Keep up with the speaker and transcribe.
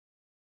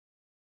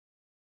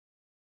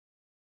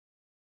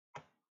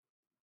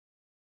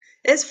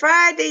It's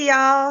Friday,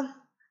 y'all.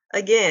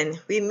 Again,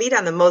 we meet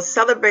on the most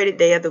celebrated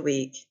day of the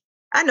week.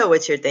 I know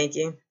what you're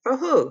thinking. For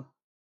who?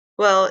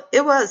 Well,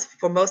 it was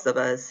for most of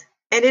us.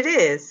 And it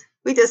is.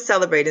 We just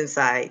celebrate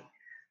inside.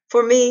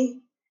 For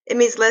me, it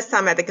means less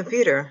time at the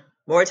computer,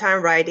 more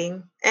time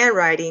writing and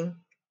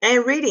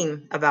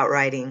reading about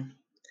writing.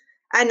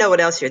 I know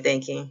what else you're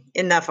thinking.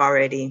 Enough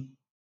already.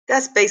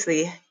 That's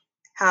basically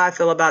how I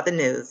feel about the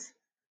news.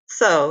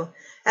 So,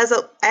 as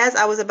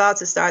I was about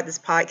to start this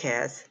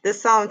podcast,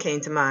 this song came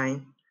to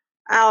mind.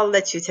 I'll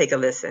let you take a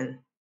listen.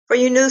 For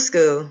you new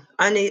school,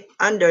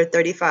 under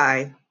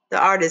 35, the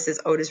artist is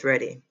Otis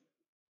Redding.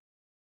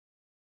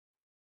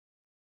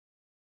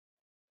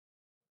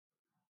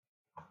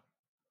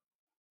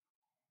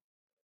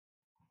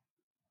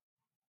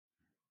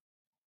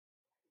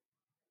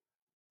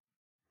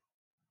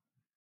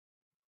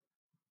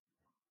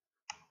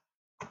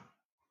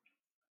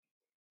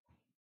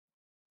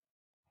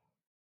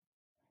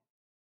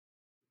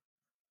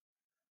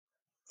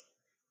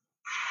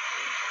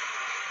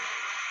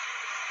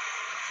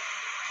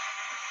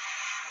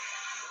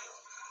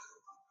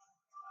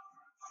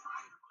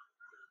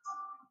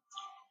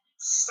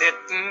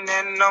 Sitting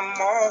in the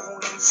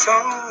morning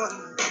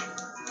sun,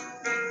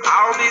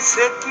 I'll be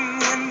sitting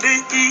when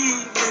the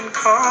evening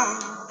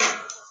comes,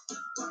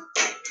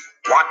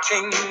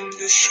 watching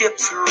the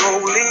ships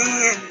roll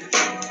in.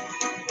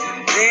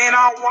 Then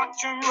I'll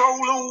watch them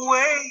roll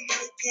away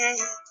again.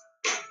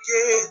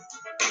 Yeah,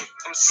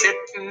 I'm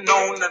sitting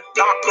on the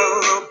dock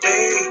of the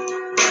bay,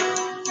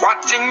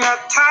 watching the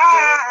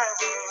tide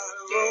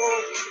roll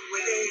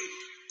away.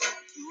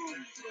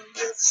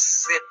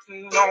 Just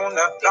sitting on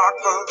the dock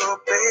of the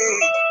bay,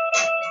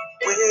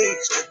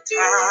 wasting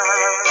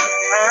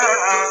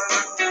time.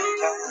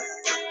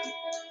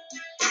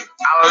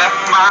 I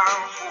left my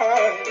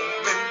home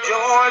in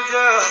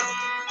Georgia,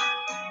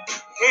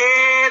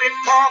 headed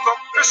for the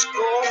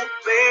Frisco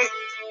Bay.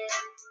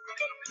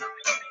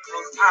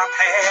 'Cause I've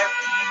had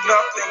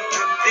nothing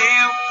to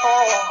live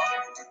for.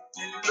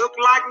 It look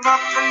like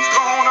nothing's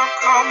gonna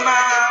come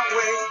my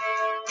way.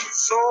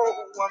 So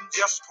I'm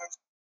just gonna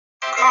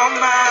come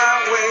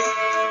my way.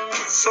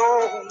 So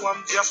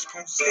I'm just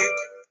gonna sit.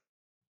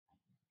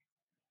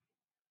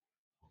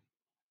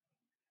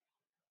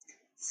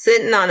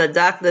 Sitting on the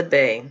dock of the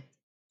bay.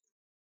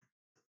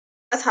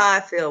 That's how I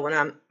feel when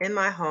I'm in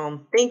my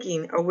home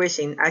thinking or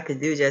wishing I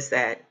could do just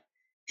that.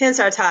 Hence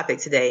our topic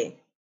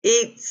today: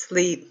 eat,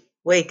 sleep,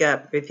 wake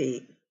up,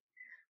 repeat.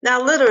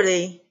 Now,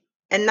 literally,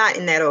 and not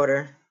in that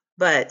order,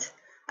 but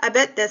I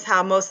bet that's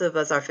how most of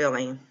us are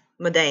feeling,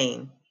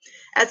 mundane,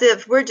 as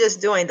if we're just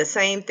doing the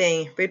same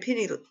thing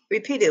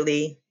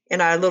repeatedly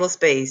in our little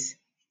space.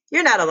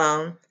 You're not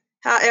alone.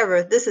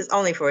 However, this is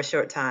only for a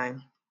short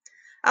time.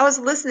 I was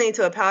listening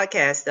to a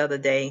podcast the other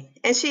day,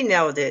 and she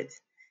nailed it.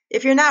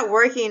 If you're not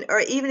working,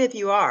 or even if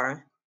you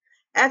are,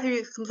 after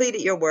you've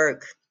completed your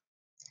work,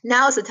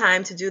 now is the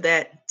time to do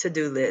that to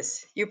do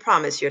list you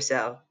promised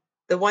yourself.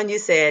 The one you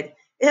said,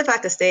 if I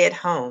could stay at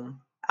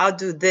home, I'll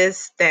do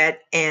this,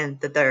 that,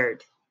 and the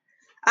third.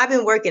 I've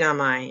been working on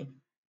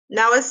mine.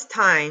 Now it's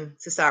time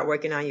to start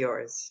working on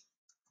yours.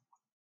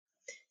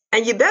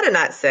 And you better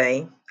not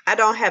say, I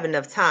don't have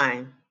enough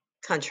time.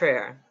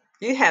 Contraire,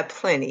 you have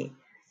plenty.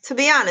 To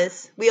be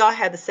honest, we all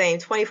have the same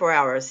 24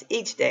 hours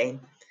each day.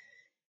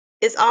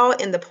 It's all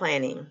in the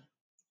planning.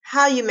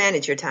 How you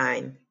manage your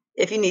time.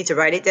 If you need to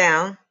write it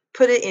down,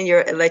 put it in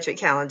your electric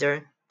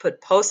calendar,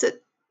 put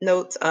post-it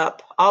notes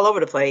up all over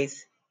the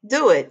place.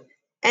 Do it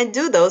and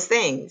do those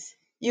things.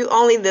 You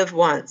only live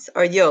once,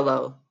 or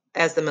YOLO,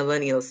 as the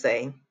millennials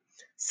say.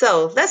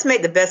 So let's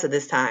make the best of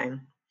this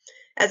time.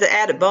 As an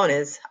added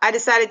bonus, I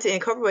decided to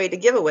incorporate a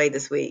giveaway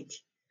this week.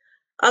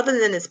 Other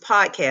than this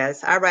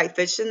podcast, I write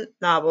fiction,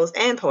 novels,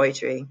 and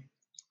poetry.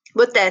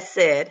 With that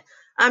said,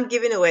 I'm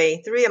giving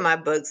away three of my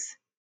books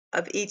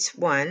of each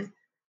one: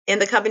 In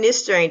the Company of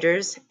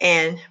Strangers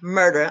and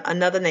Murder,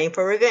 Another Name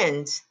for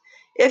Revenge.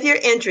 If you're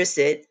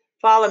interested,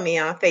 follow me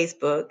on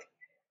Facebook,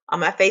 on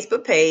my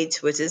Facebook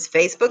page, which is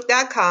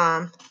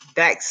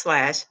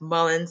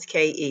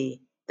facebook.com/MullinsKE.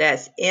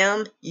 That's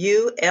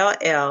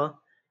MULLINSKE.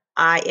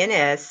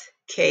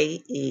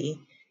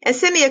 And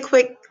send me a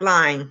quick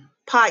line: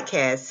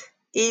 podcast,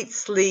 eat,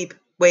 sleep,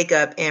 wake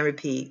up, and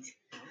repeat.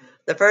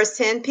 The first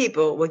 10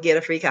 people will get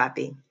a free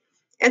copy.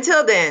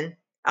 Until then,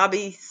 I'll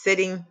be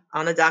sitting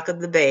on the dock of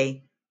the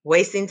bay,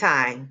 wasting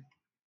time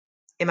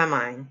in my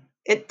mind.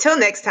 Until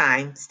next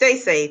time, stay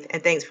safe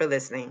and thanks for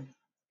listening.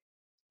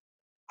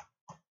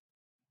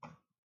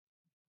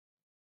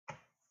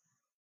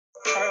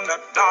 On the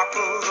dock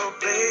of the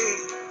bay,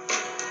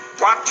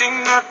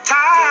 watching the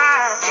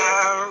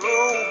tide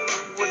roll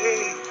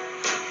away.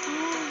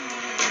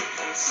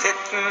 I'm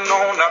sitting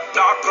on the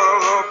dock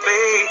of the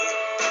bay,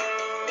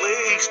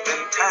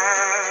 wasting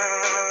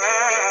time.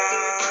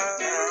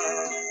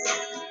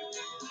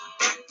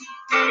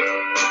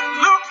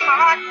 Look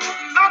like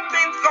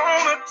nothing's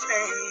gonna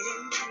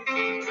change.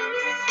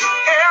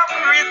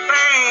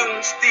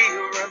 Everything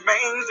still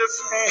remains the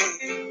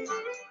same.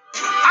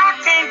 I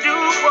can't do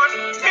what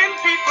 10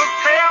 people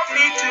tell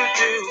me to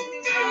do.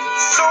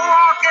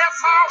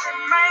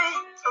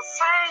 remain the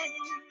same.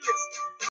 Listen.